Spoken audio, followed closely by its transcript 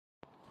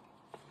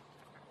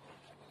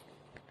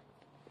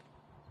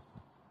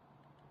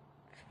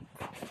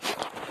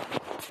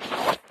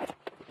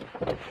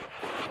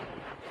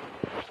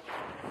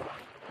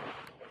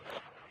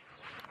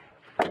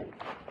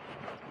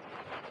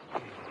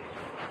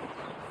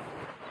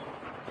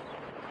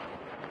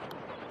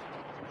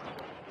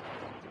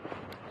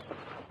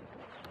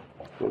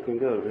Looking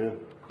good, man.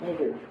 Thank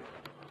you.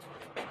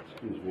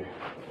 Excuse me.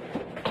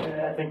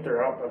 Yeah, I think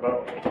they're up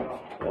about.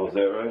 Oh, is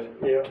that right?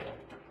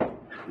 Yeah.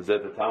 Is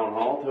that the town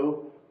hall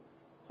too?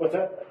 What's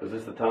that? Is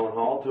this the town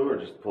hall too, or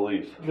just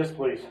police? Just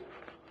police.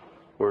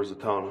 Where's the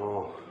town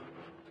hall?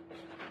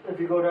 If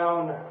you go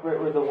down right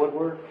where the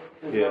woodwork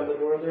is Yeah. on the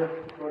door there,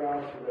 go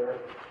down to there.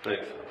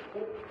 Thanks.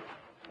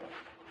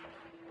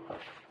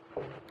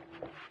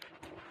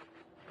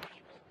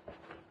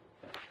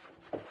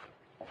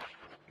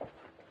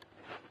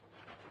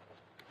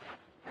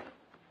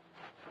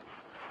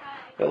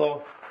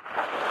 Hello.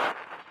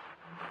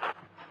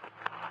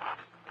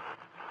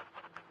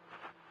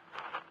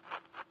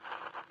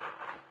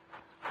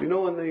 Do you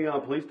know when the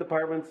police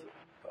department's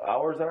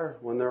hours are,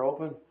 when they're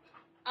open?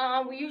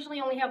 We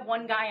usually only have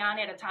one guy on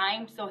at a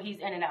time, so he's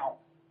in and out.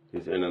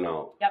 He's in and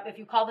out. Yep, if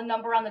you call the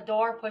number on the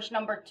door, push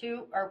number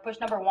 2 or push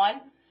number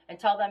 1 and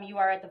tell them you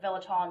are at the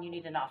village hall and you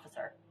need an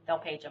officer. They'll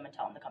page him and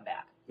tell him to come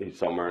back. He's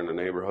somewhere in the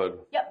neighborhood?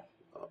 Yep.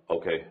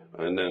 Okay,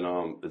 and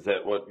then is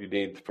that what you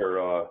need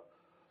for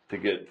to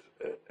get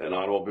an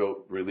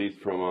automobile released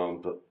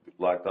from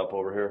locked up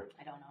over here?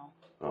 I don't know.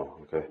 Oh,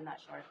 okay. I'm not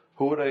sure.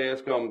 Who would I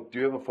ask? Do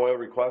you have a FOIA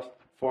request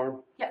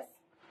form? Yes.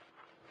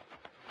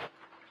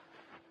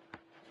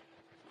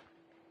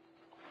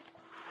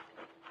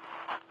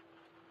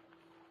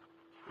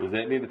 Does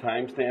that need a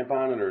timestamp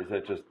on it, or is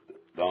that just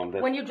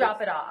When you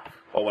drop it off.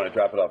 Oh, when I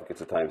drop it off, it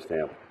gets a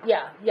timestamp.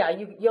 Yeah,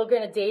 you're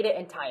gonna date it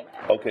and time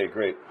it. Okay,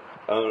 great.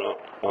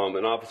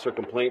 An officer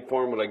complaint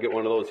form. Would I get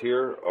one of those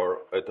here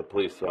or at the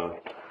police?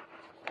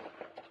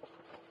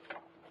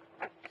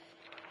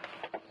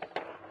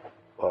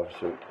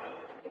 Officer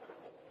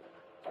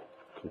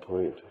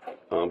complaint.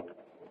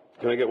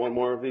 Can I get one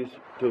more of these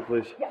too,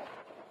 please? Yeah.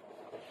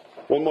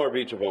 One more of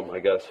each of them, I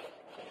guess.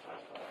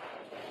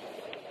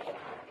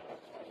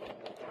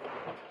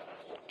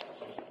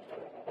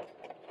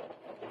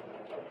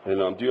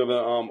 And do you have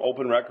an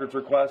open records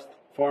request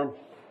form?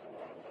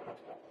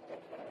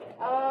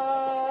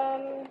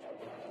 No,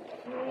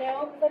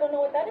 because I don't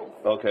know what that is.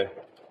 Okay.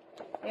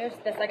 Here's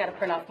this. I gotta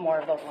print off more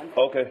of those ones.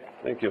 Okay,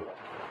 thank you.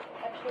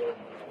 Actually.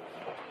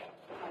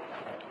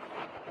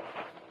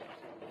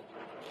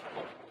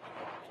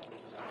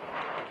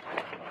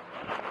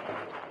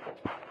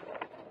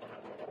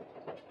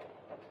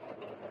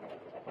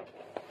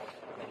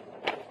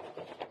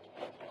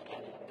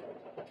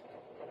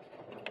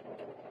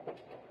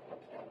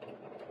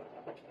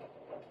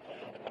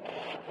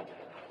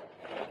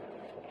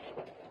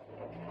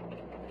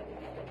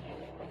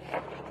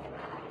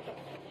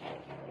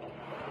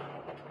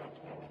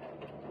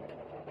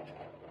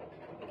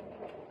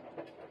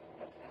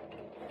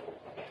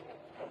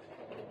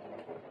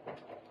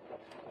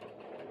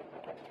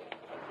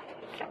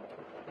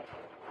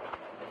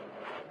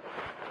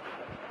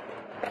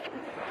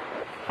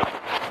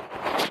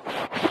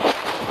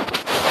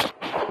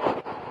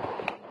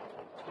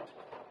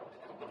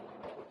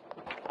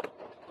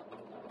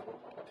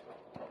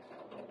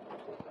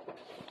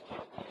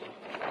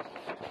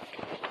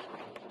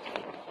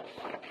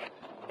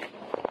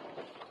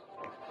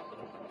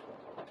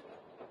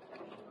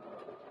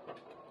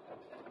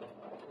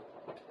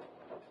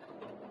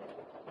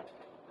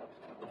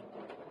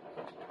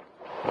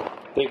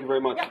 Thank you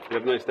very much. Yep. You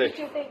have a nice day. You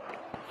too, thanks.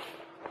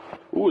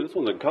 Ooh, this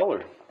one's in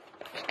color.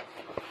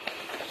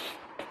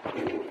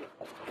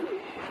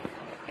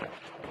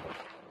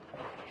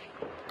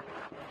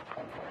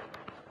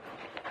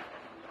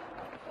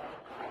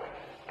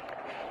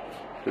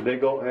 Did they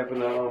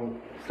happen to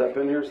step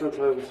in here since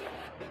I was...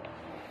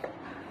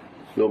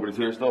 Nobody's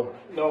here still?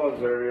 No one's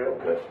there yet.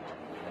 Okay.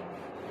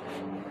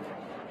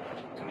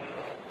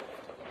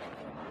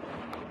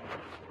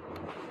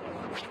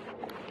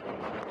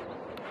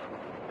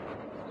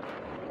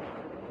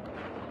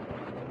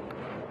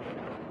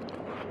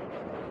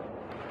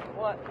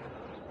 What?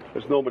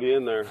 There's nobody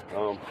in there.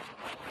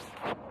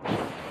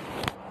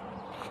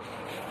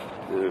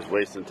 They're just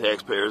wasting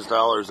taxpayers'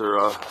 dollars. They're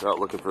out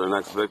looking for the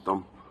next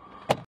victim.